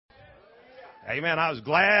Amen. I was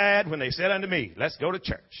glad when they said unto me, let's go to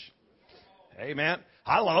church. Amen.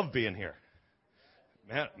 I love being here.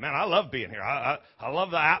 Man, I love being here. I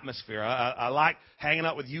love the atmosphere. I like hanging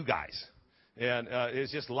out with you guys. And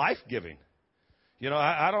it's just life-giving. You know,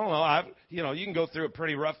 I don't know. You can go through a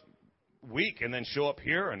pretty rough week and then show up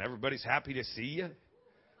here and everybody's happy to see you.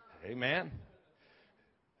 Amen.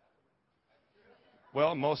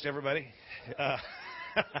 Well, most everybody.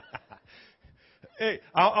 Hey,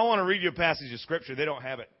 I want to read you a passage of Scripture. They don't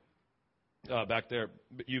have it back there,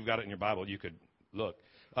 but you've got it in your Bible. You could look.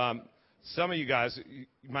 Some of you guys,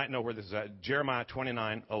 you might know where this is at. Jeremiah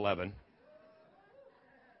 29:11.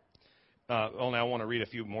 Only I want to read a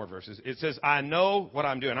few more verses. It says, I know what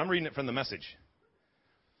I'm doing. I'm reading it from the Message.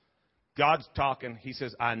 God's talking. He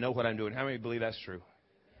says, I know what I'm doing. How many believe that's true?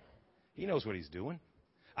 He knows what he's doing.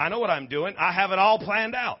 I know what I'm doing. I have it all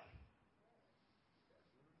planned out.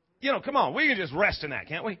 You know, come on. We can just rest in that,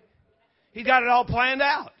 can't we? He's got it all planned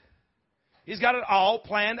out. He's got it all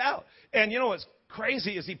planned out. And you know what's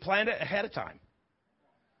crazy is he planned it ahead of time.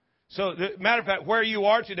 So, matter of fact, where you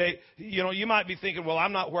are today, you know, you might be thinking, well,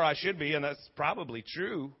 I'm not where I should be, and that's probably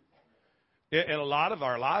true. In a lot of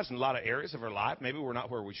our lives, in a lot of areas of our life, maybe we're not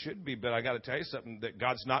where we should be, but I got to tell you something, that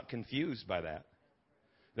God's not confused by that.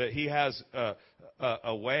 That he has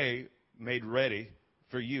a way made ready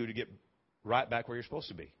for you to get right back where you're supposed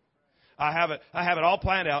to be. I have it all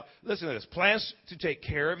planned out. Listen to this. Plans to take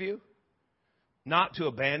care of you, not to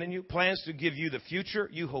abandon you. Plans to give you the future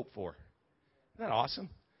you hope for. Isn't that awesome?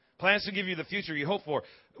 Plans to give you the future you hope for.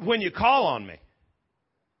 When you call on me,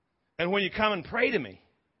 and when you come and pray to me,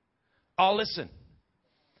 I'll listen.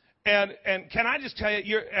 And can I just tell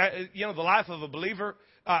you, the life of a believer,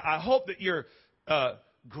 I hope that you're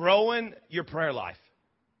growing your prayer life.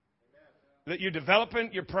 That you're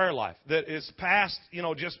developing your prayer life. That is past,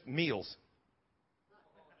 just meals.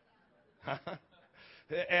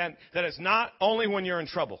 And that it's not only when you're in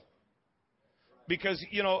trouble. Because,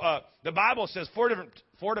 the Bible says, four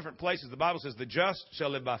different places, the Bible says, the just shall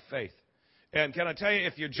live by faith. And can I tell you,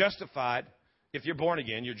 if you're justified, if you're born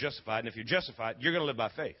again, you're justified. And if you're justified, you're going to live by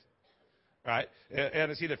faith. Right?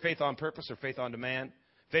 And it's either faith on purpose or faith on demand.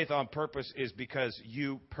 Faith on purpose is because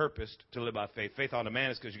you purposed to live by faith. Faith on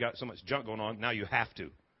demand is because you got so much junk going on, now you have to.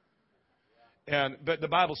 But the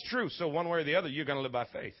Bible's true, so one way or the other, you're going to live by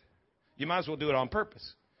faith. You might as well do it on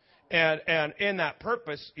purpose. And in that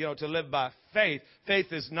purpose, to live by faith,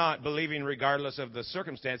 faith is not believing regardless of the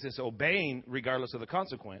circumstance. It's obeying regardless of the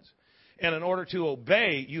consequence. And in order to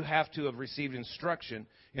obey, you have to have received instruction.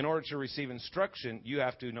 In order to receive instruction, you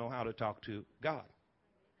have to know how to talk to God.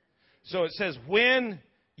 So it says, when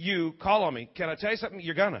you call on me, can I tell you something?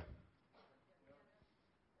 You're gonna.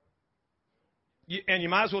 And you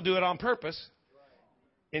might as well do it on purpose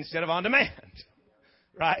instead of on demand.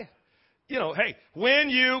 Right? Hey, when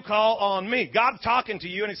you call on me, God's talking to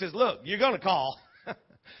you and he says, look, you're going to call.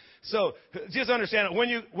 So just understand it.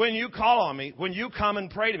 When you call on me, when you come and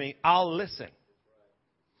pray to me, I'll listen.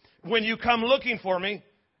 When you come looking for me,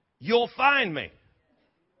 you'll find me.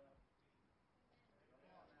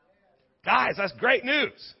 Guys, that's great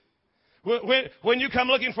news. When you come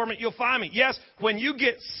looking for me, you'll find me. Yes, when you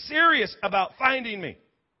get serious about finding me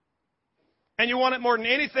and you want it more than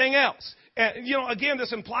anything else. And, again,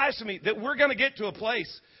 this implies to me that we're going to get to a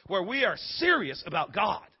place where we are serious about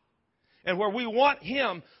God and where we want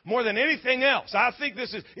him more than anything else. I think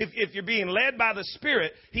this is, if you're being led by the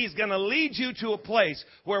Spirit, he's going to lead you to a place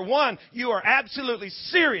where, one, you are absolutely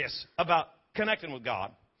serious about connecting with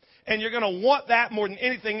God. And you're going to want that more than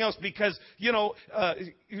anything else because,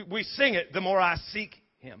 we sing it, the more I seek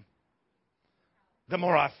him, the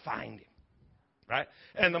more I find him. Right?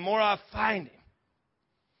 And the more I find him,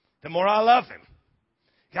 the more I love him.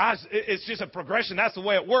 Guys, it's just a progression. That's the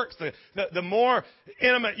way it works. The more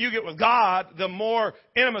intimate you get with God, the more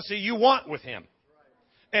intimacy you want with him.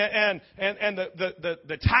 And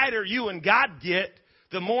the tighter you and God get,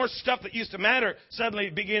 the more stuff that used to matter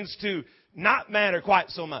suddenly begins to not matter quite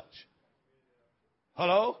so much.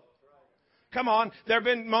 Hello? Come on. There have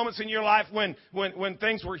been moments in your life when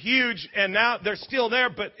things were huge and now they're still there,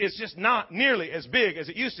 but it's just not nearly as big as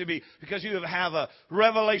it used to be because you have a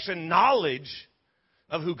revelation knowledge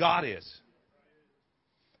of who God is.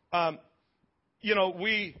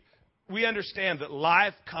 We understand that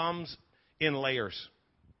life comes in layers.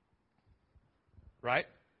 Right?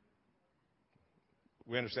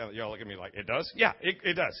 We understand that. Y'all look at me like, it does? Yeah,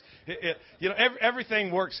 it does.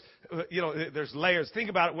 Everything works. There's layers. Think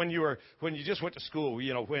about it when you just went to school.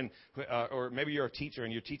 Or maybe you're a teacher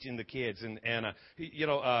and you're teaching the kids,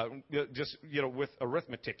 with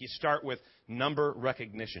arithmetic, you start with number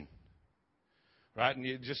recognition. right? And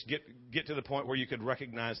you just get to the point where you could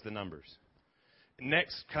recognize the numbers.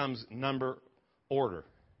 Next comes number order,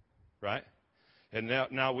 right? And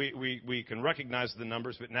now we can recognize the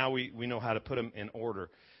numbers, but now we know how to put them in order.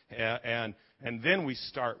 And then we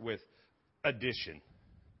start with addition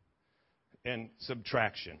and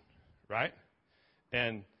subtraction, right?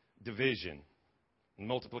 And division and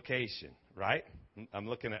multiplication, right? I'm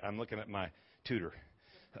looking at my tutor.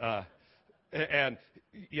 And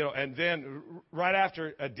then right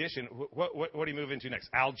after addition, what do you move into next?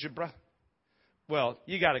 Algebra? Well,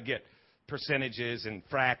 you got to get percentages and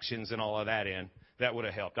fractions and all of that in. That would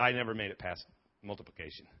have helped. I never made it past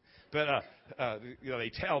multiplication. But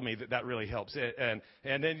they tell me that really helps. And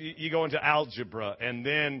then you go into algebra, and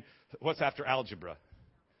then what's after algebra?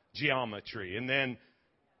 Geometry, and then,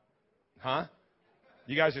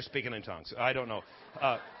 You guys are speaking in tongues. I don't know.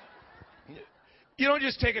 You don't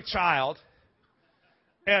just take a child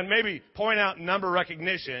and maybe point out number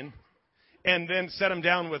recognition, and then set them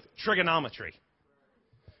down with trigonometry.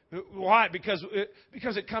 Why? Because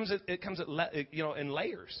it comes in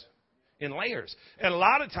layers. In layers. And a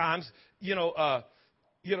lot of times, we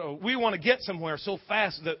want to get somewhere so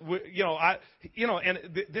fast that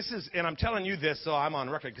and I'm telling you this so I'm on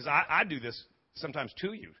record, because I do this sometimes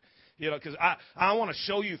to you, because I want to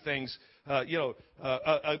show you things, get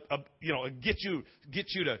you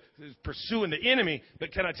to pursuing the enemy.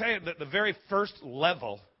 But can I tell you that the very first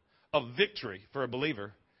level of victory for a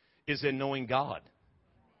believer is in knowing God?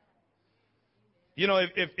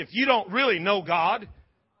 If you don't really know God,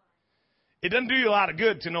 it doesn't do you a lot of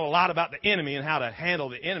good to know a lot about the enemy and how to handle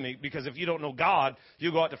the enemy, because if you don't know God,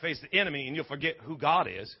 you'll go out to face the enemy and you'll forget who God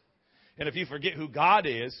is. And if you forget who God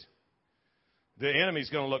is, the enemy's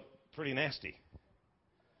going to look pretty nasty.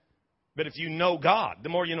 But if you know God, the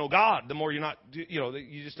more you know God, the more you're not,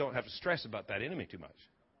 you just don't have to stress about that enemy too much.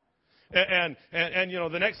 And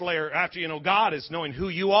the next layer after you know God is knowing who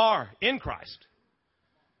you are in Christ.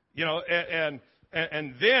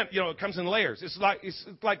 And then, it comes in layers. It's like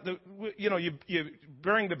you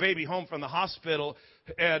bring the baby home from the hospital,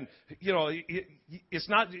 and,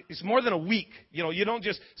 it's more than a week. You don't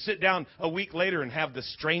just sit down a week later and have the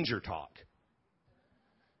stranger talk.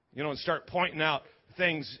 And start pointing out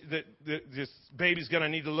things that this baby's going to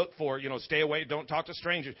need to look for. Stay away, don't talk to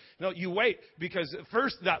strangers. No, you wait, because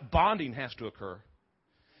first that bonding has to occur.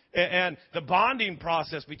 And the bonding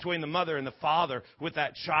process between the mother and the father with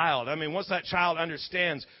that child. I mean, once that child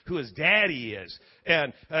understands who his daddy is,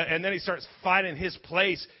 and then he starts finding his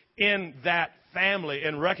place in that family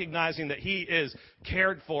and recognizing that he is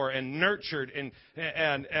cared for and nurtured, and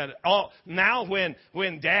all. Now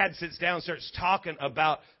when dad sits down and starts talking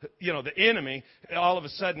about the enemy, all of a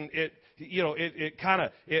sudden it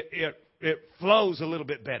flows a little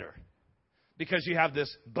bit better. Because you have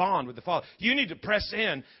this bond with the Father. You need to press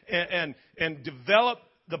in and develop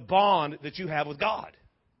the bond that you have with God.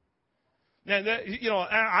 And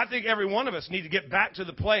I think every one of us need to get back to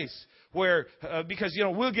the place where, because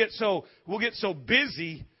we'll get so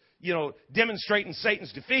busy, demonstrating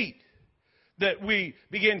Satan's defeat, that we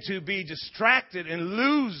begin to be distracted and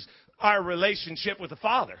lose our relationship with the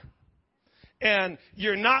Father. And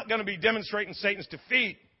you're not going to be demonstrating Satan's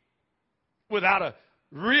defeat without a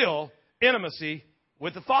real intimacy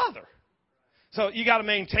with the Father. So you got to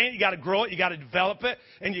maintain it, you got to grow it, you got to develop it,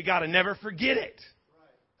 and you got to never forget it.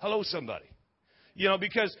 Hello, somebody.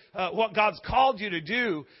 Because what God's called you to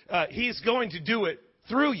do, He's going to do it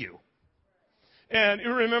through you. And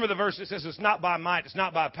you remember the verse that says, it's not by might, it's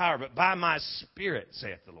not by power, but by my Spirit,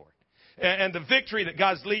 saith the Lord. And the victory that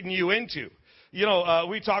God's leading you into.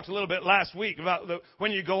 We talked a little bit last week about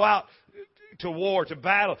when you go out to war, to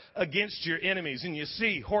battle against your enemies, and you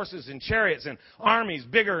see horses and chariots and armies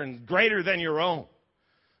bigger and greater than your own.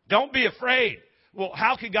 Don't be afraid. Well,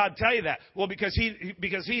 how could God tell you that? Well, because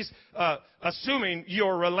He's assuming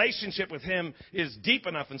your relationship with Him is deep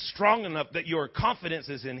enough and strong enough that your confidence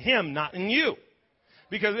is in Him, not in you.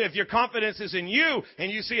 Because if your confidence is in you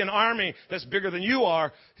and you see an army that's bigger than you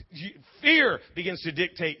are, fear begins to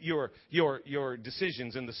dictate your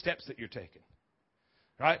decisions and the steps that you're taking.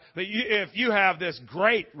 Right? But if you have this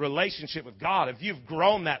great relationship with God, if you've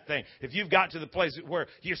grown that thing, if you've got to the place where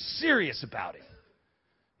you're serious about Him,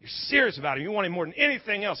 you want Him more than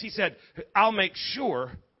anything else, He said, I'll make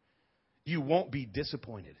sure you won't be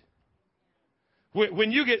disappointed.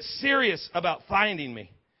 When you get serious about finding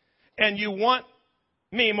me and you want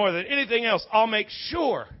me more than anything else, I'll make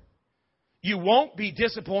sure you won't be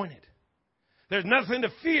disappointed. There's nothing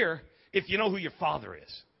to fear if you know who your Father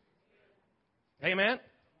is. Amen?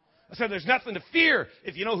 I said there's nothing to fear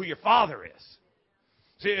if you know who your Father is.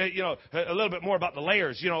 See, a little bit more about the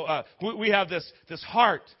layers. We have this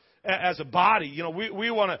heart as a body.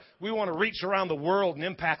 We want to reach around the world and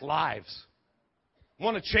impact lives. We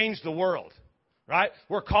want to change the world, right?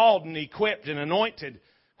 We're called and equipped and anointed,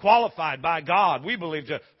 qualified by God. We believe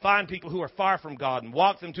to find people who are far from God and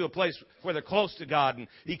walk them to a place where they're close to God and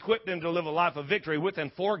equip them to live a life of victory with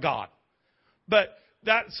and for God. But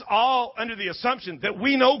that's all under the assumption that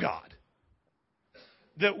we know God,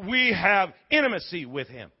 that we have intimacy with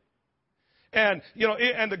Him. And,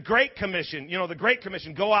 and the Great Commission,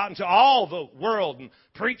 go out into all the world and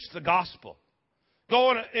preach the gospel.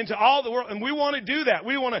 Go into all the world. And we want to do that.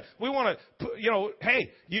 We want to, hey,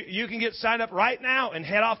 you can get signed up right now and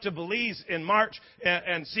head off to Belize in March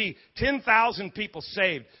and see 10,000 people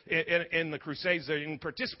saved in the crusades there. You can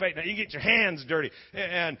participate. Now, you can get your hands dirty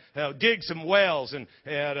and dig some wells and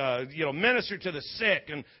minister to the sick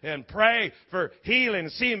and pray for healing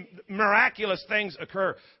and see miraculous things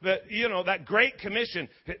occur. But, that Great Commission,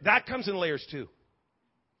 that comes in layers too.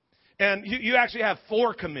 And you actually have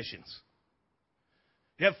 4 commissions.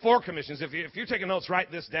 You have 4 commissions. If you're taking notes,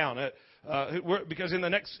 write this down. Because in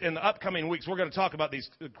the upcoming weeks, we're going to talk about these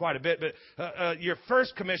quite a bit. But your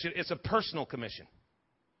first commission, it's a personal commission.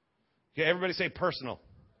 Okay, everybody say personal.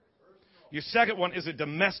 Your second one is a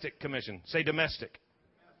domestic commission. Say domestic.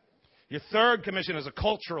 Your third commission is a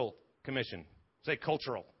cultural commission. Say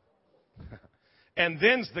cultural. And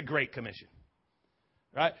then's the Great Commission.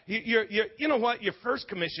 Right? You know what? Your first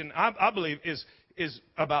commission, I believe, is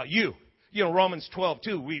about you. Romans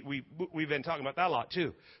 12:2, we've been talking about that a lot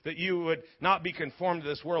too. That you would not be conformed to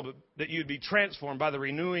this world, but that you'd be transformed by the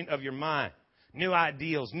renewing of your mind. New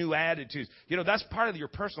ideals, new attitudes. That's part of your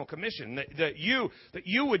personal commission. That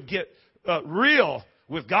you would get real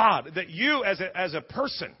with God. That you as a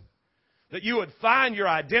person, that you would find your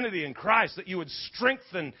identity in Christ. That you would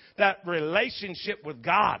strengthen that relationship with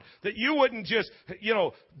God. That you wouldn't just,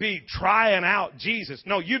 be trying out Jesus.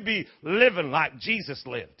 No, you'd be living like Jesus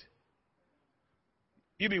lived.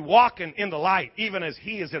 You'd be walking in the light, even as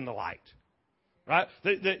He is in the light, right?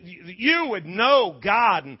 That you would know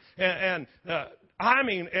God, and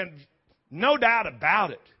no doubt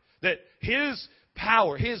about it, that His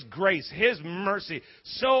power, His grace, His mercy,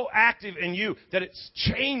 so active in you that it's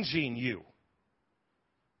changing you.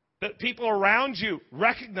 That people around you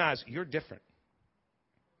recognize you're different.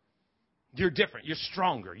 You're different. You're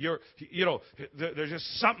stronger. There's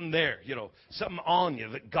just something there, something on you,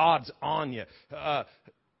 that God's on you.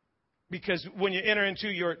 Because when you enter into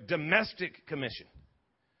your domestic commission,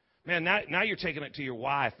 man, now you're taking it to your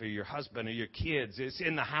wife or your husband or your kids. It's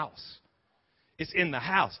in the house. It's in the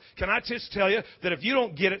house. Can I just tell you that if you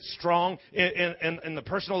don't get it strong in the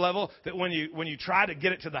personal level, that when you try to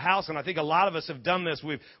get it to the house, and I think a lot of us have done this,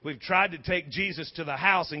 we've tried to take Jesus to the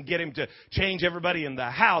house and get Him to change everybody in the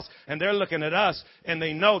house, and they're looking at us and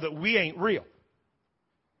they know that we ain't real.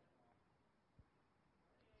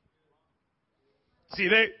 See,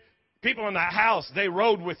 people in that house, they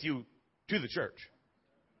rode with you to the church.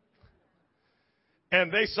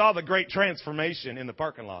 And they saw the great transformation in the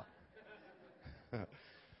parking lot.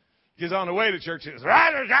 Because on the way to church, it's,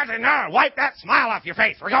 wipe that smile off your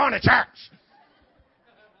face. We're going to church.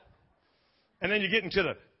 And then you get into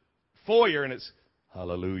the foyer and it's,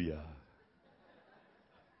 hallelujah.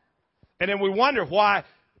 And then we wonder why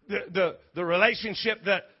the relationship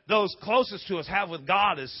that those closest to us have with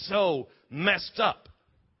God is so messed up.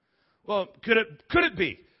 Well, could it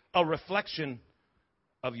be a reflection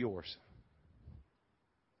of yours?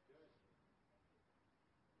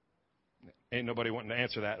 Ain't nobody wanting to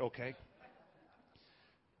answer that, okay.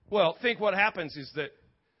 Well, think what happens is that,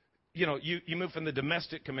 you move from the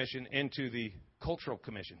domestic commission into the cultural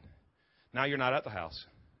commission. Now you're not at the house.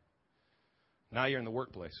 Now you're in the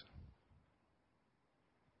workplace.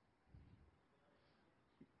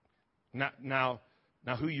 Now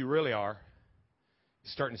who you really are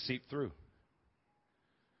is starting to seep through.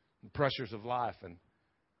 The pressures of life and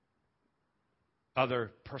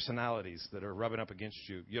other personalities that are rubbing up against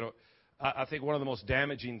you. I think one of the most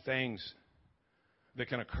damaging things that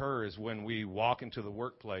can occur is when we walk into the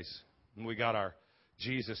workplace and we got our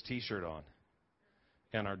Jesus T-shirt on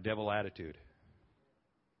and our devil attitude.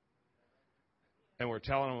 And we're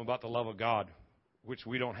telling them about the love of God, which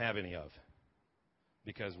we don't have any of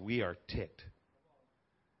because we are ticked.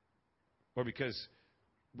 Or because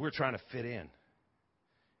we're trying to fit in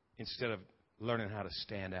instead of learning how to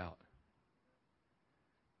stand out.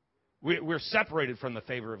 We're separated from the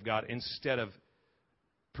favor of God instead of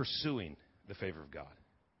pursuing the favor of God.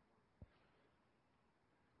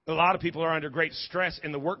 A lot of people are under great stress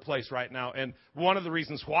in the workplace right now, and one of the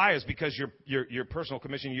reasons why is because your personal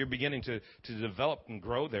commission, you're beginning to develop and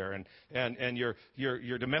grow there, and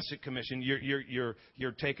your domestic commission,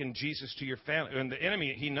 you're taking Jesus to your family, and the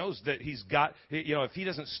enemy, he knows that he's got, if he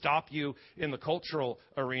doesn't stop you in the cultural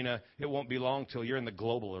arena, it won't be long till you're in the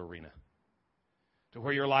global arena, to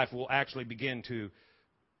where your life will actually begin to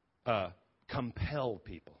compel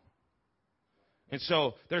people. And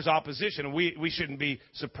so there's opposition. We shouldn't be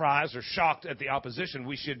surprised or shocked at the opposition.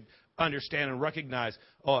 We should understand and recognize,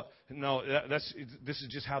 this is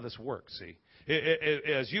just how this works, see.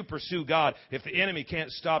 As you pursue God, if the enemy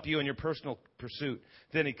can't stop you in your personal pursuit,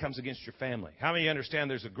 then he comes against your family. How many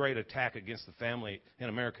understand there's a great attack against the family in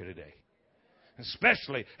America today?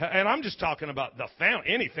 Especially, and I'm just talking about the family,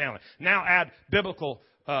 any family. Now add biblical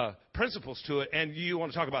principles to it, and you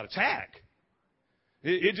want to talk about attack.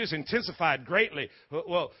 It just intensified greatly.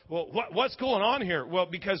 Well, what's going on here? Well,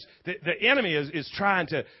 because the enemy is trying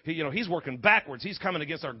to, he's working backwards. He's coming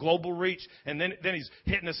against our global reach, and then he's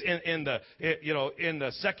hitting us in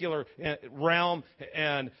the secular realm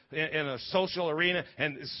and in a social arena,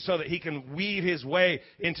 and so that he can weave his way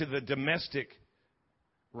into the domestic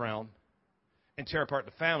realm and tear apart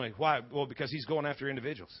the family. Why? Well, because he's going after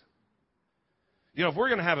individuals. If we're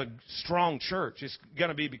going to have a strong church, it's going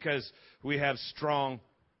to be because we have strong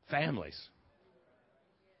families.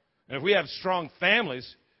 And if we have strong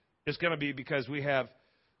families, it's going to be because we have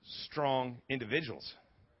strong individuals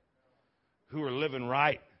who are living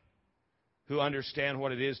right, who understand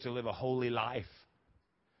what it is to live a holy life.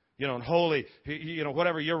 And holy,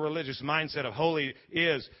 whatever your religious mindset of holy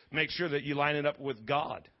is, make sure that you line it up with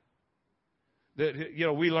God.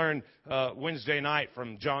 We learned Wednesday night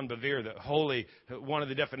from John Bevere that holy, one of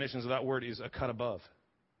the definitions of that word is a cut above.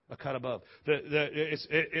 A cut above.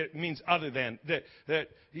 It means other than.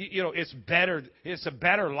 It's better. It's a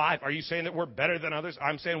better life. Are you saying that we're better than others?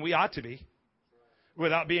 I'm saying we ought to be.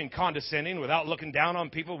 Without being condescending, without looking down on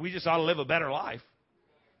people, we just ought to live a better life.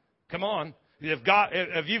 Come on.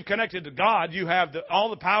 If you've connected to God, you have all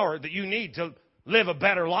the power that you need to live a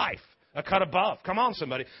better life. A cut above. Come on,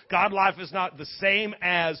 somebody. God life is not the same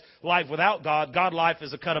as life without God. God life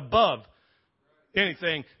is a cut above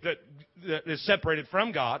anything that is separated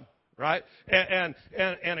from God, right? And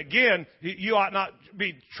again, you ought not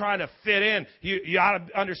be trying to fit in. You ought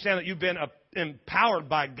to understand that you've been empowered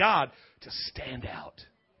by God to stand out.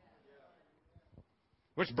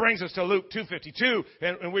 Which brings us to Luke 2:52,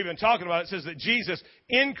 and we've been talking about it. It says that Jesus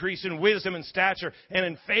increased in wisdom and stature and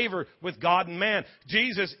in favor with God and man.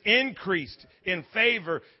 Jesus increased in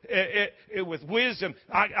favor with wisdom.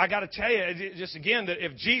 I got to tell you, just again, that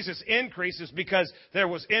if Jesus increases because there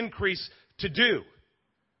was increase to do.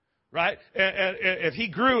 Right? And if he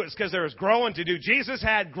grew, it's because there was growing to do. Jesus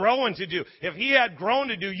had growing to do. If he had growing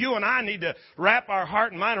to do, you and I need to wrap our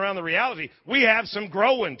heart and mind around the reality. We have some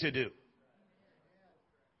growing to do.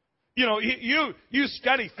 You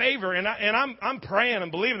study favor, and I'm praying and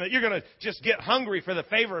believing that you're going to just get hungry for the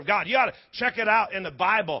favor of God. You ought to check it out in the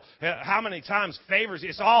Bible. How many times favors?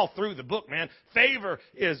 It's all through the book, man. Favor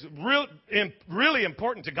is really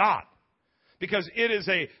important to God because it is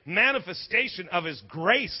a manifestation of His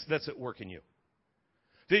grace that's at work in you.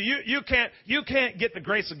 That you can't get the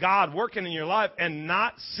grace of God working in your life and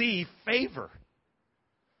not see favor,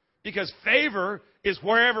 because favor is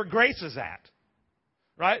wherever grace is at.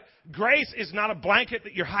 Right? Grace is not a blanket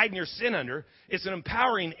that you're hiding your sin under. It's an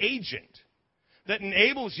empowering agent that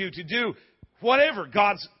enables you to do whatever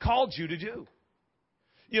God's called you to do.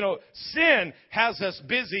 Sin has us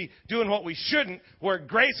busy doing what we shouldn't, where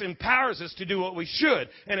grace empowers us to do what we should.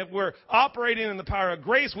 And if we're operating in the power of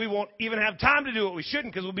grace, we won't even have time to do what we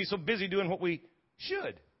shouldn't because we'll be so busy doing what we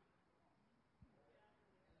should.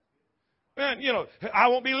 And, I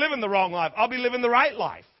won't be living the wrong life. I'll be living the right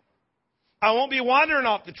life. I won't be wandering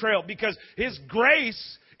off the trail because His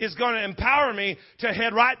grace is going to empower me to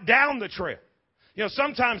head right down the trail.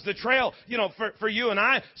 Sometimes the trail, for you and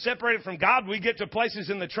I, separated from God, we get to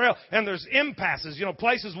places in the trail and there's impasses,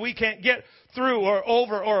 places we can't get through or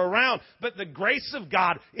over or around. But the grace of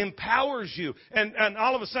God empowers you. And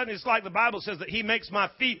all of a sudden, it's like the Bible says that He makes my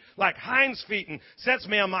feet like hinds feet and sets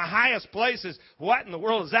me on my highest places. What in the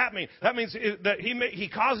world does that mean? That means that He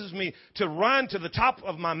causes me to run to the top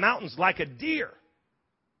of my mountains like a deer.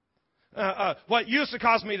 What used to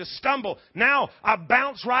cause me to stumble, now I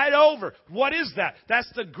bounce right over. What is that?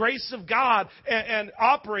 That's the grace of God and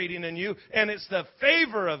operating in you. And it's the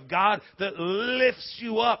favor of God that lifts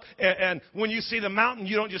you up. And when you see the mountain,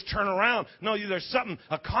 you don't just turn around. No, there's something,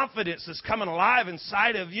 a confidence that's coming alive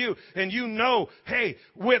inside of you. And hey,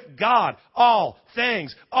 with God, all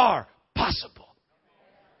things are possible.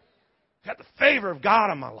 Got the favor of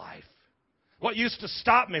God on my life. What used to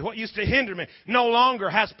stop me, what used to hinder me, no longer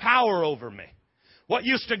has power over me. What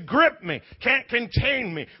used to grip me can't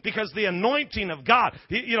contain me because the anointing of God,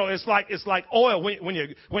 it's like oil. When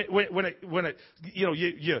you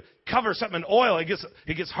cover something in oil,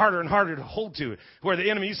 it gets harder and harder to hold to. Where the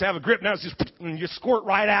enemy used to have a grip, now it's just and you squirt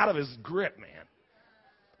right out of his grip, man.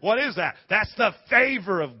 What is that? That's the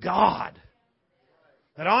favor of God.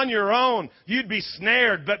 That on your own, you'd be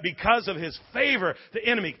snared, but because of His favor, the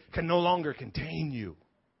enemy can no longer contain you.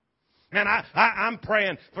 And I'm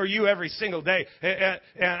praying for you every single day. And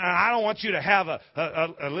I don't want you to have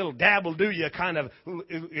a little dabble-do-you kind of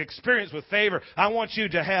experience with favor. I want you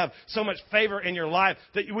to have so much favor in your life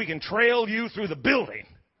that we can trail you through the building.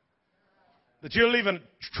 That you're leaving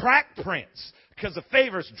track prints because the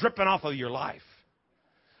favor's dripping off of your life.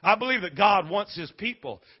 I believe that God wants His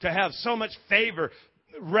people to have so much favor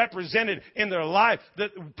represented in their life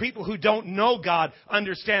that people who don't know God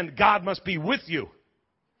understand God must be with you.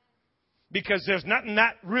 Because there's nothing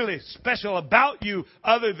that really special about you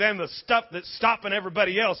other than the stuff that's stopping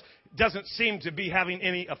everybody else doesn't seem to be having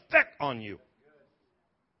any effect on you.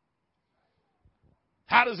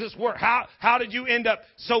 How does this work? How did you end up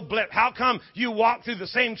so blessed? How come you walk through the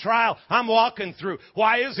same trial I'm walking through?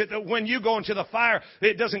 Why is it that when you go into the fire,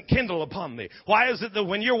 it doesn't kindle upon me? Why is it that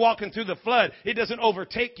when you're walking through the flood, it doesn't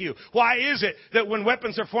overtake you? Why is it that when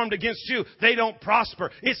weapons are formed against you, they don't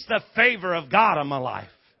prosper? It's the favor of God on my life.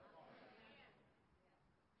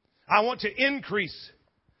 I want to increase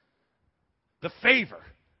the favor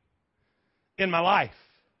in my life.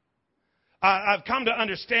 I've come to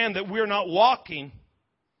understand that we're not walking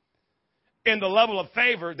in the level of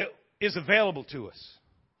favor that is available to us.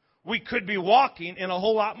 We could be walking in a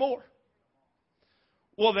whole lot more.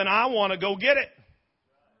 Well, then I want to go get it.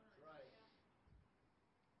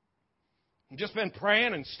 I've just been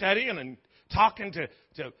praying and studying and talking to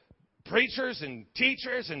preachers and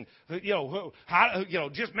teachers and, I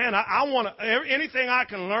want to, anything I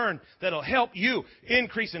can learn that'll help you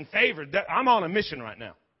increase in favor. I'm on a mission right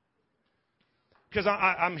now. Because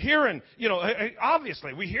I'm hearing,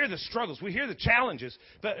 obviously we hear the struggles, we hear the challenges,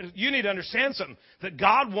 but you need to understand something, that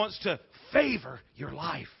God wants to favor your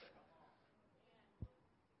life.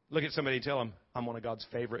 Look at somebody and tell them, I'm one of God's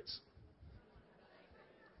favorites.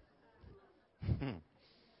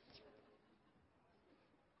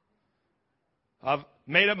 I've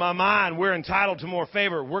made up my mind we're entitled to more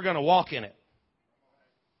favor. We're going to walk in it.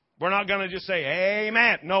 We're not going to just say,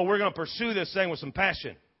 amen. No, we're going to pursue this thing with some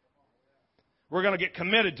passion. We're going to get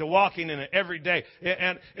committed to walking in it every day.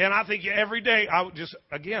 And I think every day, I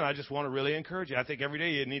just want to really encourage you. I think every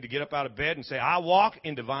day you need to get up out of bed and say, I walk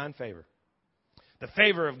in divine favor. The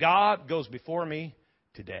favor of God goes before me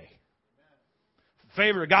today. The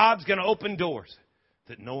favor of God's going to open doors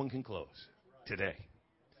that no one can close today.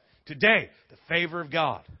 Today, the favor of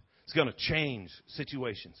God is going to change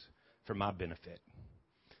situations for my benefit.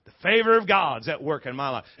 The favor of God's at work in my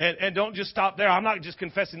life. And don't just stop there. I'm not just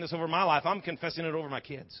confessing this over my life. I'm confessing it over my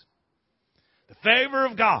kids. The favor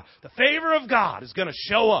of God is going to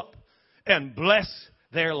show up and bless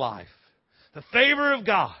their life. The favor of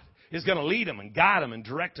God is going to lead them and guide them and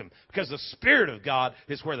direct them because the Spirit of God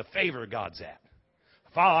is where the favor of God's at.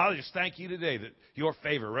 Father, I just thank you today that your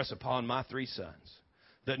favor rests upon my 3 sons.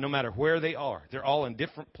 That no matter where they are, they're all in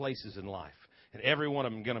different places in life. And every one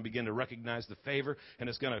of them is going to begin to recognize the favor, and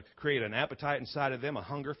it's going to create an appetite inside of them, a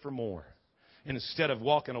hunger for more. And instead of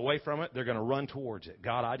walking away from it, they're going to run towards it.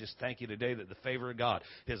 God, I just thank you today that the favor of God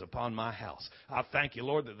is upon my house. I thank you,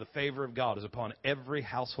 Lord, that the favor of God is upon every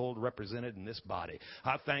household represented in this body.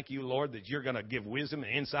 I thank you, Lord, that you're going to give wisdom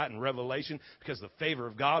and insight and revelation because the favor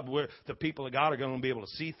of God, the people of God are going to be able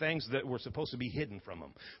to see things that were supposed to be hidden from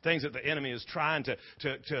them. Things that the enemy is trying to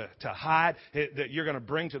hide, that you're going to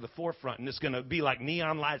bring to the forefront. And it's going to be like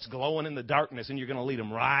neon lights glowing in the darkness, and you're going to lead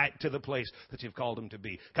them right to the place that you've called them to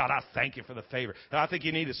be. God, I thank you for the favor. And I think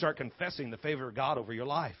you need to start confessing the favor of God over your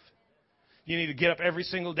life. You need to get up every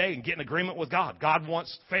single day and get in agreement with God. God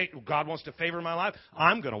wants to favor my life.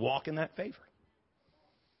 I'm going to walk in that favor.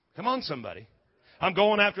 Come on, somebody. I'm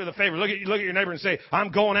going after the favor. Look at your neighbor and say,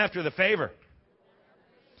 I'm going after the favor.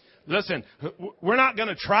 Listen, we're not going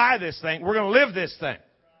to try this thing. We're going to live this thing.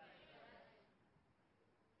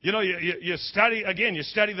 You study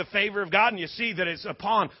the favor of God, and you see that it's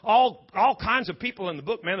upon all kinds of people in the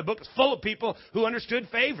book, man. The book is full of people who understood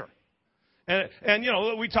favor. And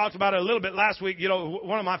we talked about it a little bit last week.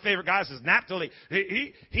 One of my favorite guys is Naphtali.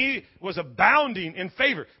 He was abounding in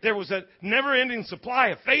favor. There was a never-ending supply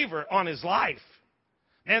of favor on his life.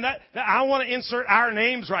 And I want to insert our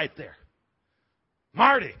names right there.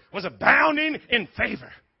 Marty was abounding in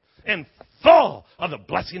favor. and full of the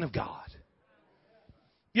blessing of God.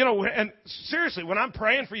 You know, and seriously, when I'm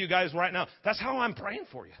praying for you guys right now, that's how I'm praying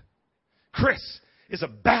for you. Chris is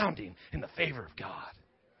abounding in the favor of God.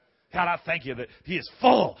 God, I thank you that he is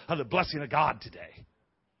full of the blessing of God today.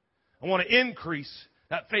 I want to increase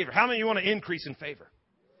that favor. How many of you want to increase in favor?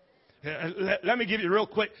 Let me give you real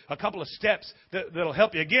quick a couple of steps that'll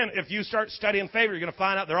help you. Again, if you start studying favor, you're going to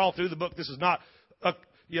find out they're all through the book. This is not,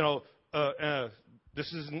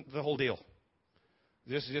 this isn't the whole deal.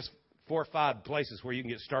 This is just 4 or 5 places where you can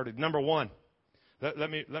get started. Number 1, let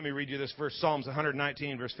me read you this verse, Psalms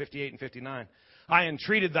 119, verse 58 and 59. I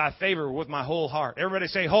entreated thy favor with my whole heart. Everybody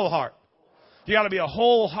say whole heart. You got to be a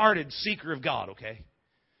wholehearted seeker of God, okay?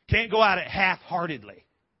 Can't go at it half-heartedly.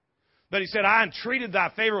 But he said, I entreated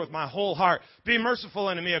thy favor with my whole heart. Be merciful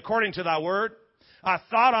unto me according to thy word. I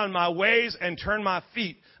thought on my ways and turned my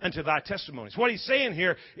feet unto thy testimonies. What he's saying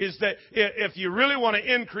here is that if you really want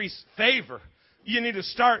to increase favor, you need to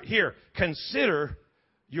start here. Consider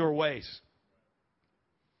your ways.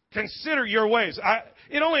 Consider your ways.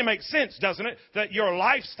 It only makes sense, doesn't it, that your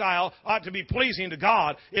lifestyle ought to be pleasing to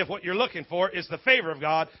God if what you're looking for is the favor of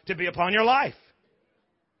God to be upon your life.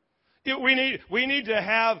 We need to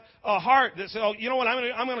have a heart that says, oh, you know what,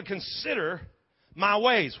 I'm going to consider my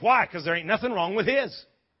ways. Why? Because there ain't nothing wrong with his.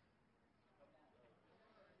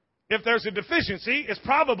 If there's a deficiency, it's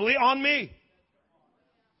probably on me.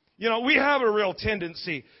 You know, we have a real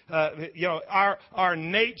tendency, our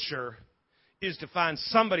nature is to find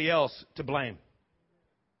somebody else to blame.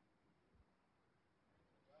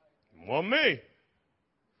 Wasn't me,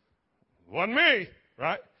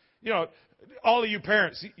 right? You know, all of you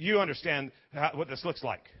parents, you understand what this looks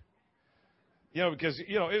like. You know, because,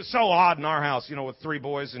 you know, it's so odd in our house, you know, with 3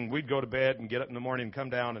 boys, and we'd go to bed and get up in the morning and come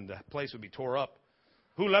down, and the place would be tore up.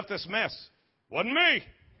 Who left this mess? Wasn't me.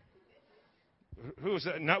 Who was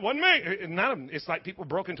that? Wasn't me. None of them. It's like people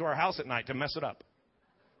broke into our house at night to mess it up,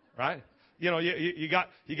 right? You know, you got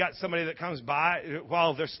somebody that comes by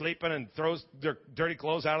while they're sleeping and throws their dirty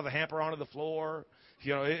clothes out of the hamper onto the floor.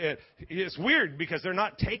 You know, it's weird because they're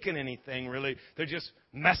not taking anything really. They're just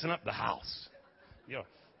messing up the house. You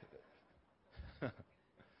know,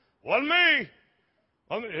 wasn't me.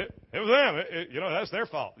 It was them. You know, that's their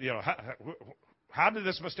fault. You know, how did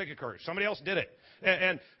this mistake occur? Somebody else did it.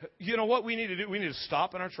 And you know what we need to do? We need to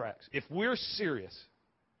stop in our tracks. If we're serious,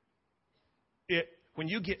 when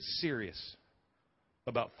you get serious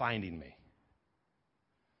about finding me,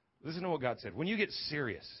 listen to what God said. When you get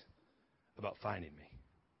serious about finding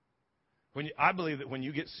me, I believe that when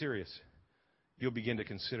you get serious, you'll begin to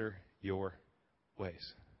consider your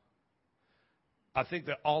ways. I think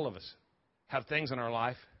that all of us have things in our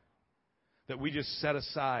life that we just set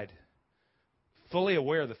aside, fully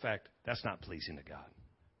aware of the fact that's not pleasing to God.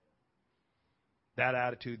 That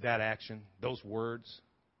attitude, that action, those words.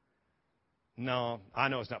 No, I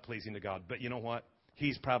know it's not pleasing to God, but you know what?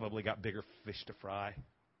 He's probably got bigger fish to fry.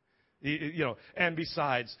 You know, and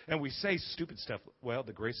besides, and we say stupid stuff. Well,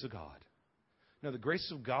 the grace of God. No, the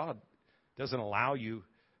grace of God doesn't allow you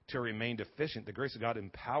to remain deficient. The grace of God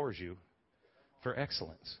empowers you for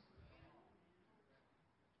excellence.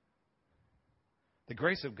 The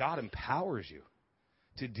grace of God empowers you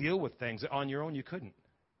to deal with things that on your own you couldn't.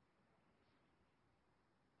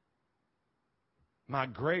 My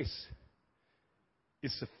grace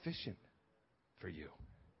is sufficient for you.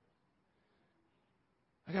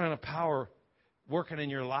 I got enough power working in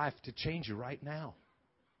your life to change you right now.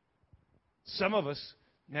 Some of us,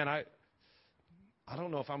 man, I don't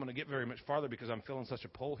know if I'm going to get very much farther because I'm feeling such a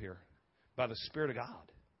pull here by the Spirit of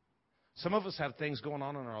God. Some of us have things going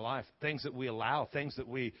on in our life, things that we allow, things that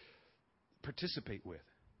we participate with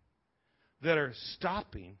that are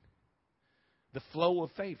stopping the flow of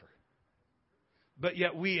favor. But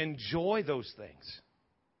yet we enjoy those things.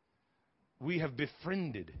 We have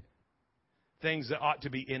befriended things that ought to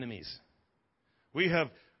be enemies. We have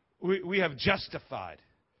justified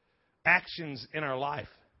actions in our life.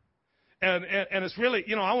 And it's really,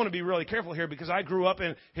 you know, I want to be really careful here because I grew up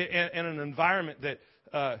in an environment that,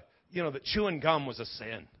 that chewing gum was a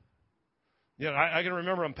sin. You know, I can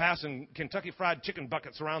remember them passing Kentucky Fried Chicken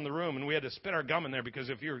buckets around the room, and we had to spit our gum in there because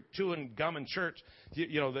if you're chewing gum in church,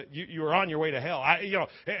 you were on your way to hell.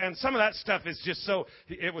 And some of that stuff is just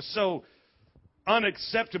it was so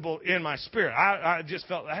unacceptable in my spirit. I just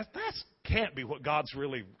felt that can't be what God's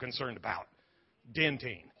really concerned about.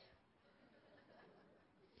 Denting.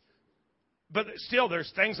 But still,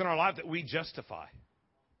 there's things in our life that we justify.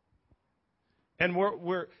 And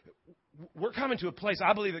we're coming to a place,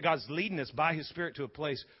 I believe that God's leading us by His Spirit to a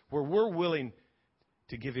place where we're willing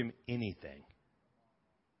to give Him anything.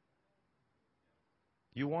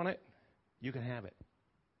 You want it? You can have it.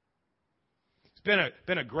 It's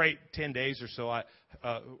been a great 10 days or so.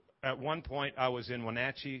 At one point, I was in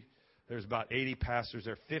Wenatchee. There's about 80 pastors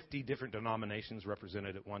there, 50 different denominations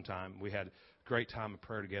represented at one time. We had a great time of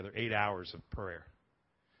prayer together, 8 hours of prayer.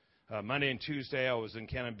 Monday and Tuesday, I was in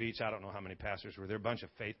Cannon Beach. I don't know how many pastors were there, a bunch of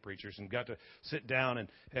faith preachers, and got to sit down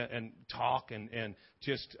and talk and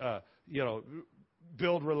just,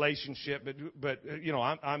 build relationship. But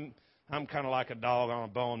I'm kind of like a dog on a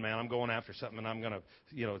bone, man. I'm going after something, and I'm going to,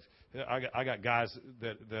 I got guys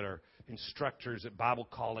that are instructors at Bible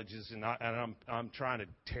colleges, and I'm trying to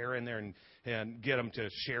tear in there and get them to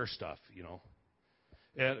share stuff,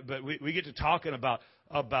 But we get to talking about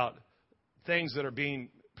things that are being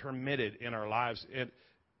permitted in our lives, and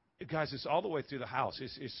guys, it's all the way through the house.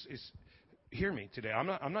 It's hear me today.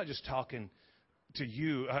 I'm not just talking to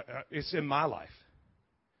you. It's in my life.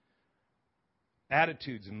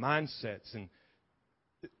 Attitudes and mindsets and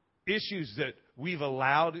issues that we've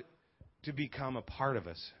allowed to become a part of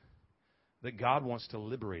us that God wants to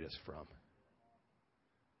liberate us from.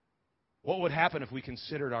 What would happen if we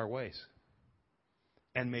considered our ways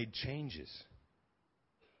and made changes?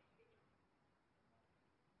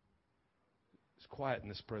 It's quiet in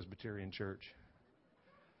this Presbyterian church.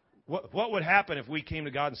 What would happen if we came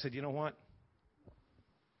to God and said, you know what?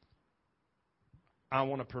 I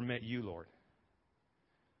want to permit you, Lord,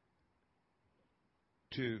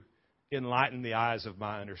 to enlighten the eyes of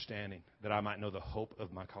my understanding, that I might know the hope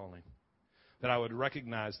of my calling. That I would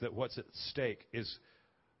recognize that what's at stake is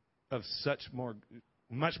of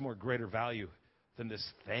much more greater value than this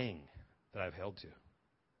thing that I've held to.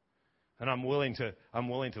 And I'm willing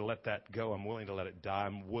to let that go. I'm willing to let it die.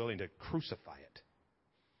 I'm willing to crucify it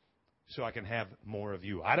so I can have more of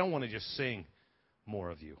you. I don't want to just sing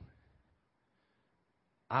more of you.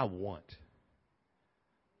 I want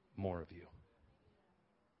more of you.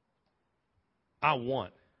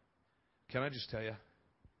 Can I just tell you?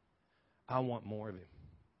 I want more of Him.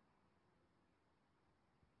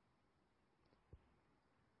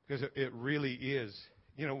 Because it really is,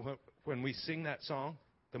 when we sing that song,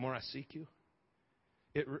 the more I seek you,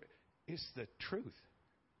 it's the truth.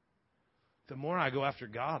 The more I go after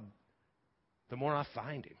God, the more I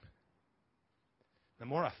find Him. The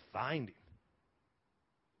more I find Him.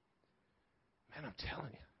 Man, I'm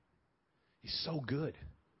telling you, He's so good.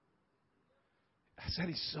 I said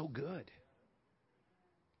He's so good.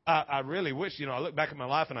 I really wish, I look back at my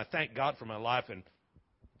life and I thank God for my life and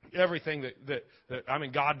everything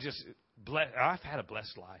that God just blessed. I've had a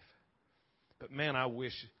blessed life. But man, I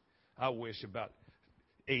wish about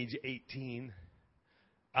age 18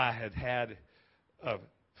 I had a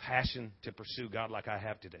passion to pursue God like I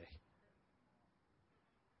have today.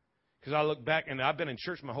 Because I look back, and I've been in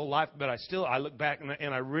church my whole life, but I look back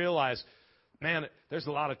and I realize, man, there's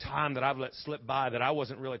a lot of time that I've let slip by that I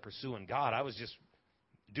wasn't really pursuing God. I was just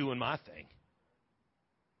doing my thing.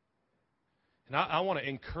 And I want to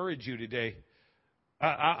encourage you today.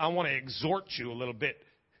 I want to exhort you a little bit.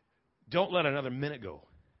 Don't let another minute go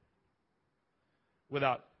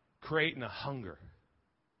without creating a hunger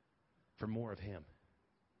for more of Him.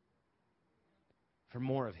 For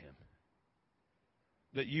more of Him.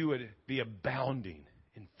 That you would be abounding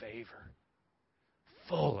in favor,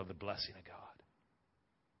 full of the blessing of God.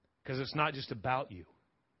 Because it's not just about you.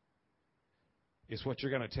 It's what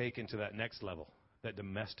you're going to take into that next level, that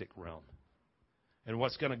domestic realm. And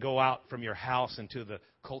what's going to go out from your house into the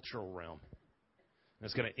cultural realm. And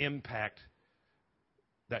it's going to impact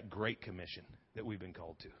that great commission that we've been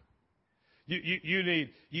called to.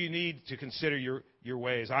 You need to consider your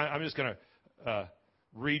ways. I'm just going to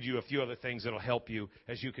read you a few other things that will help you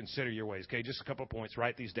as you consider your ways. Okay, just a couple of points.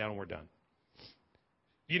 Write these down and we're done.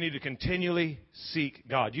 You need to continually seek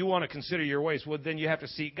God. You want to consider your ways, well, then you have to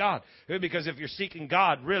seek God. Because if you're seeking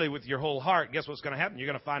God really with your whole heart, guess what's going to happen? You're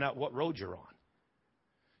going to find out what road you're on.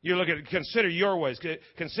 You look at, consider your ways.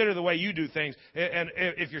 Consider the way you do things. And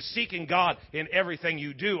if you're seeking God in everything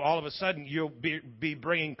you do, all of a sudden you'll be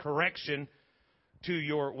bringing correction to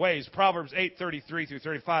your ways. Proverbs 8:33 through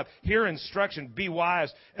 35. Hear instruction, be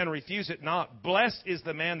wise, and refuse it not. Blessed is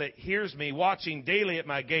the man that hears me, watching daily at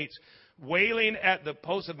my gates, wailing at the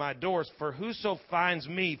posts of my doors. For whoso finds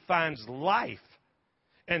me finds life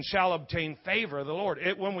and shall obtain favor of the Lord.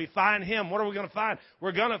 When we find Him, what are we going to find?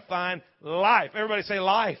 We're going to find life. Everybody say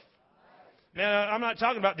life. Now, I'm not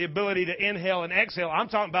talking about the ability to inhale and exhale. I'm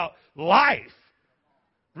talking about life.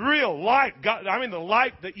 Real life. God, the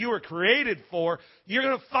life that you were created for. You're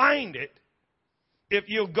going to find it if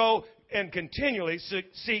you'll go and continually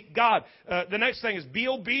seek God. The next thing is be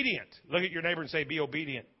obedient. Look at your neighbor and say, be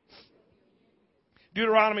obedient.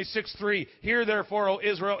 Deuteronomy 6:3, Hear therefore, O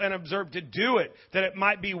Israel, and observe to do it, that it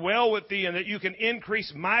might be well with thee, and that you can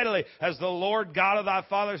increase mightily, as the Lord God of thy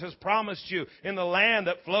fathers has promised you, in the land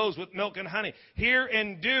that flows with milk and honey. Hear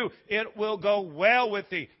and do, it will go well with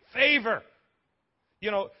thee. Favor.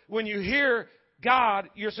 When you hear God,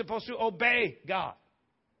 you're supposed to obey God.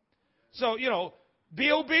 So,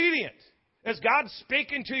 be obedient. As God's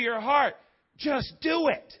speaking to your heart, just do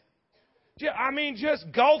it. Just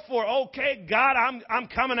go for it. Okay, God, I'm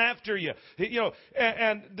coming after you.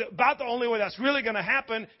 About the only way that's really going to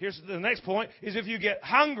happen, here's the next point, is if you get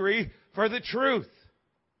hungry for the truth.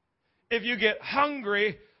 If you get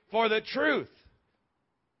hungry for the truth.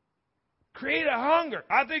 Create a hunger.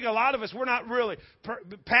 I think a lot of us, we're not really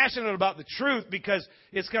passionate about the truth because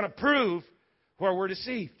it's going to prove where we're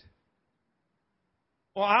deceived.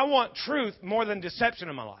 Well, I want truth more than deception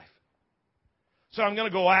in my life. So I'm going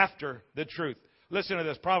to go after the truth. Listen to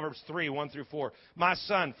this, Proverbs 3:1-4. My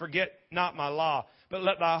son, forget not my law, but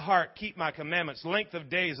let thy heart keep my commandments. Length of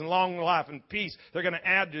days and long life and peace, they're going to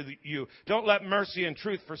add to you. Don't let mercy and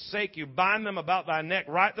truth forsake you. Bind them about thy neck.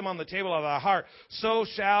 Write them on the table of thy heart. So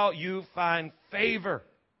shall you find favor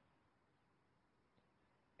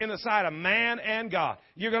in the sight of man and God.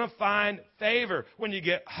 You're going to find favor when you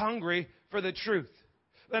get hungry for the truth.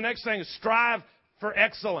 The next thing is strive for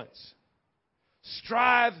excellence.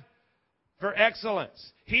 Strive for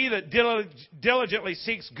excellence. He that diligently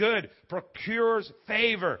seeks good procures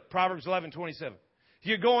favor. Proverbs 11:27.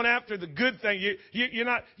 You're going after the good thing. You're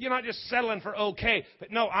not just settling for okay.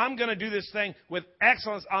 But no, I'm going to do this thing with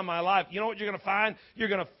excellence on my life. You know what you're going to find? You're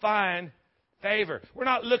going to find favor. We're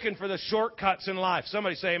not looking for the shortcuts in life.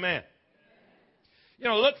 Somebody say amen.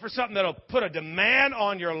 Look for something that'll put a demand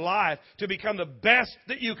on your life to become the best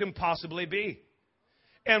that you can possibly be.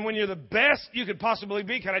 And when you're the best you could possibly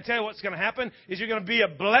be, can I tell you what's going to happen? Is you're going to be a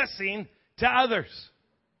blessing to others.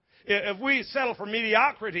 If we settle for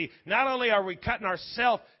mediocrity, not only are we cutting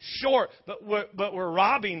ourselves short, but we're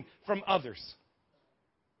robbing from others.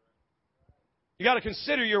 You got to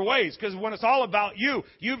consider your ways, because when it's all about you,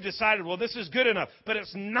 you've decided, well, this is good enough. But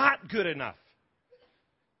it's not good enough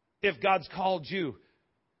if God's called you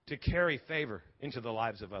to carry favor into the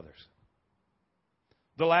lives of others.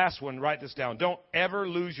 The last one, write this down. Don't ever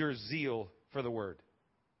lose your zeal for the word.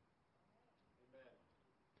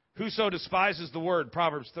 Whoso despises the word,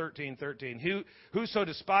 Proverbs 13:13. Whoso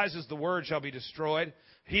despises the word shall be destroyed.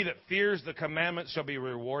 He that fears the commandments shall be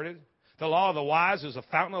rewarded. The law of the wise is a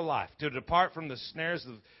fountain of life. To depart from the snares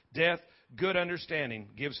of death, good understanding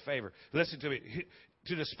gives favor. Listen to me.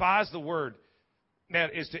 To despise the word,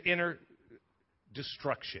 that is to enter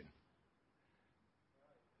destruction.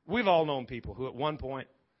 We've all known people who at one point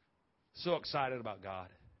so excited about God,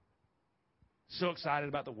 so excited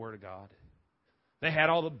about the Word of God. They had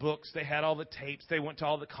all the books, they had all the tapes, they went to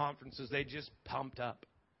all the conferences, they just pumped up.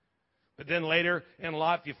 But then later in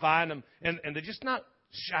life you find them, and they're just not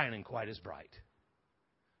shining quite as bright.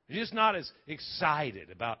 They're just not as excited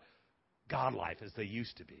about God life as they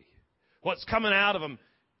used to be. What's coming out of them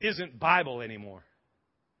isn't Bible anymore.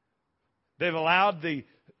 They've allowed the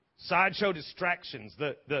sideshow distractions,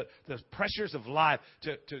 the pressures of life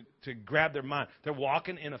to grab their mind. They're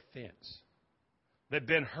walking in offense. They've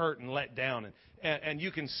been hurt and let down. And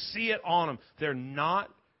you can see it on them. They're not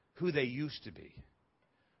who they used to be.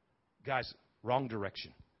 Guys, wrong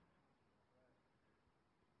direction.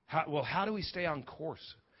 How do we stay on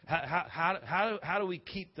course? How do we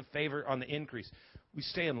keep the favor on the increase? We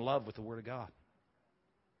stay in love with the Word of God.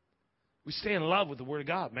 We stay in love with the Word of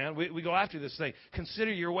God, man. We go after this thing.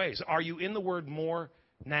 Consider your ways. Are you in the Word more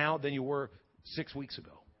now than you were 6 weeks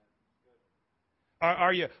ago?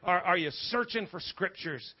 Are you searching for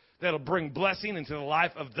scriptures that'll bring blessing into the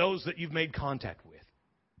life of those that you've made contact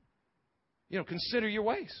with? Consider your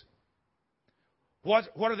ways. What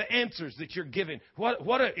are the answers that you're giving?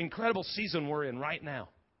 What an incredible season we're in right now.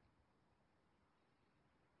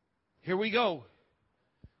 Here we go.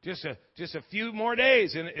 Just a few more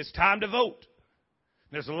days, and it's time to vote.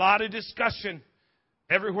 There's a lot of discussion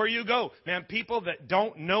everywhere you go. Man, people that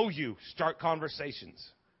don't know you start conversations.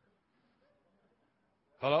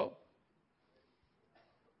 Hello?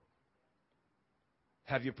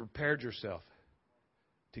 Have you prepared yourself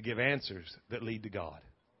to give answers that lead to God?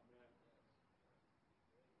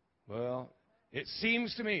 Well, it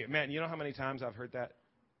seems to me, man, you know how many times I've heard that?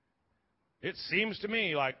 It seems to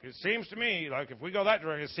me like if we go that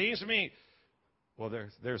direction, it seems to me. Well,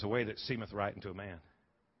 there's a way that seemeth right unto a man,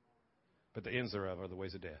 but the ends thereof are the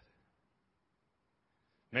ways of death.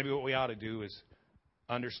 Maybe what we ought to do is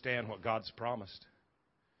understand what God's promised.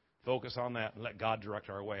 Focus on that and let God direct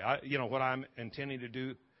our way. What I'm intending to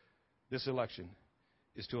do this election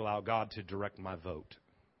is to allow God to direct my vote.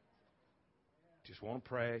 Just want to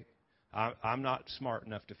pray. I'm not smart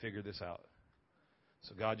enough to figure this out.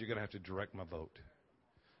 So, God, you're going to have to direct my vote.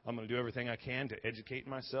 I'm going to do everything I can to educate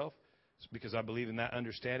myself because I believe in that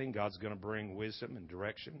understanding. God's going to bring wisdom and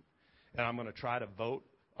direction. And I'm going to try to vote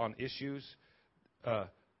on issues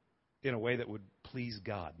in a way that would please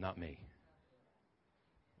God, not me.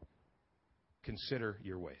 Consider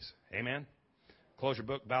your ways. Amen? Close your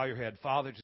book, bow your head. Father,